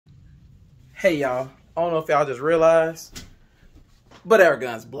Hey y'all, I don't know if y'all just realized, but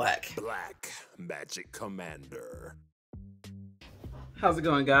Aragorn's black. Black Magic Commander. How's it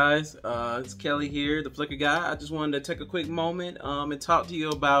going, guys? It's Kelly here, the Flicker Guy. I just wanted to take a quick moment and talk to you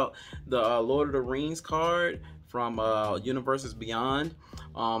about the Lord of the Rings card from Universes Beyond.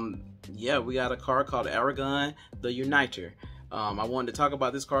 Yeah, we got a card called Aragorn, the Uniter. I wanted to talk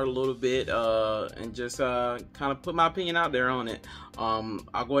about this card a little bit and just kind of put my opinion out there on it. I'll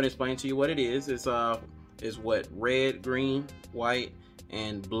go ahead and explain to you what it is. It's what, red, green, white,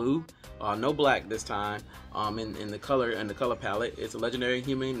 and blue. No black this time. In the color palette, it's a legendary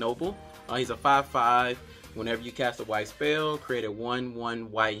human noble. He's a 5/5. Whenever you cast a white spell, create a 1/1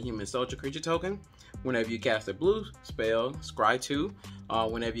 white human soldier creature token. Whenever you cast a blue spell, scry 2.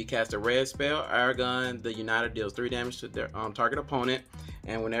 Whenever you cast a red spell, Aragorn the Uniter deals 3 damage to their target opponent.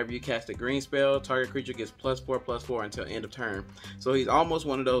 And whenever you cast a green spell, target creature gets +4/+4 until end of turn. So he's almost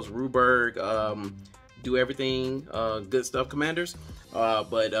one of those Ruberg do everything good stuff commanders.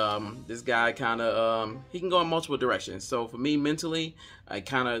 But this guy kind of he can go in multiple directions. So for me mentally, I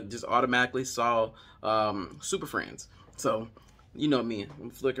kind of just automatically saw Super Friends. So you know me, I'm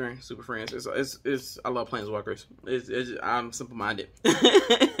flickering Super Friends. It's I love Planeswalkers. I'm simple-minded.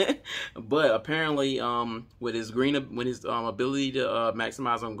 But apparently, with his ability to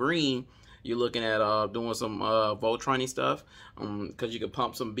maximize on green, you're looking at doing some Voltron-y stuff. Because you can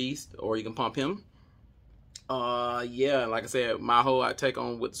pump some beast or you can pump him. Yeah, like I said, my whole take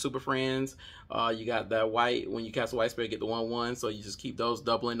on with Super Friends, you got that white, when you cast a white spell, you get the 1/1, so you just keep those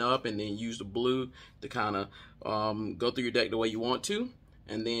doubling up and then use the blue to kind of go through your deck the way you want to.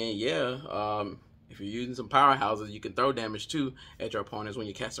 And then, yeah, if you're using some powerhouses, you can throw damage too at your opponents when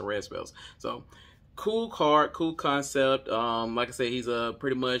you cast some red spells. So, cool card, cool concept. Like I said, he's a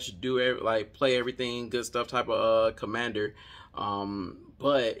pretty much play everything, good stuff type of commander.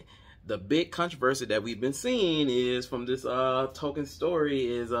 But the big controversy that we've been seeing is from this token story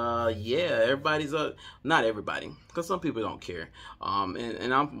is yeah, everybody's not everybody, because some people don't care,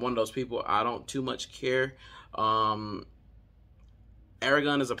 and I'm one of those people. I don't too much care. Aragorn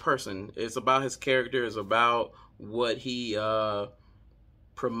is a person. It's about his character. It's about what he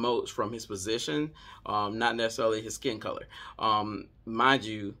promotes from his position, not necessarily his skin color. Mind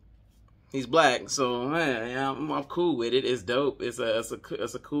you, he's black, so man, I'm cool with it. It's dope. It's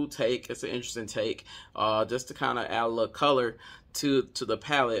a cool take. It's an interesting take, just to kind of add a little color to the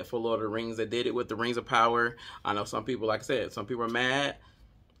palette for Lord of the Rings. They did it with the Rings of Power. I know some people, like I said, some people are mad.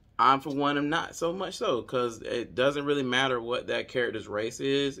 I'm for one, am not so much so, because it doesn't really matter what that character's race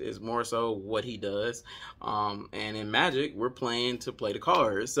is. It's more so what he does. And in Magic, we're playing to play the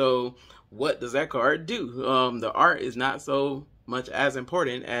cards. So what does that card do? The art is not so much as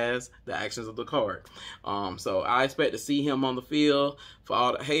important as the actions of the card. So I expect to see him on the field. For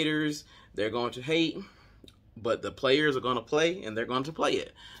all the haters, they're going to hate, but the players are going to play, and they're going to play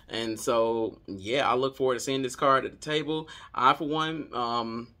it. And so, yeah, I look forward to seeing this card at the table. I, for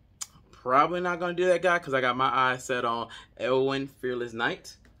one, probably not going to do that guy, because I got my eyes set on Elwyn Fearless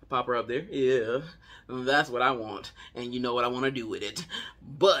Knight. Pop her up there. Yeah, that's what I want, and you know what I want to do with it.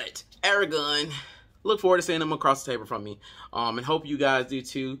 But Aragorn, look forward to seeing them across the table from me, and hope you guys do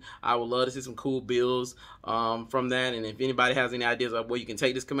too. I would love to see some cool builds from that, and if anybody has any ideas of where you can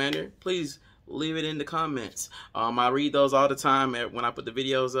take this commander, please leave it in the comments. I read those all the time when I put the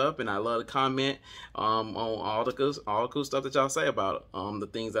videos up, and I love to comment on all the cool stuff that y'all say about the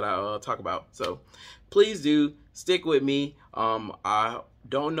things that I talk about. So please do stick with me. I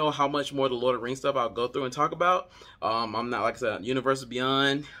don't know how much more the Lord of the Rings stuff I'll go through and talk about. I'm not, like I said, Universes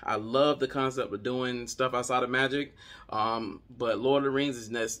Beyond. I love the concept of doing stuff outside of Magic. But Lord of the Rings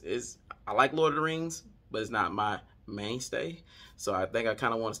is I like Lord of the Rings, but it's not my mainstay. So I think I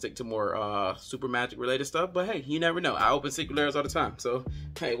kind of want to stick to more super Magic related stuff. But hey, you never know. I open secret layers all the time. So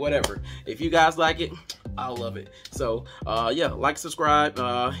hey, whatever. If you guys like it, I'll love it. So yeah, like, subscribe,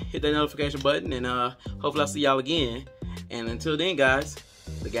 hit that notification button, and hopefully I'll see y'all again. And until then, guys,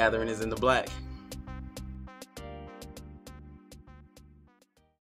 the gathering is in the black.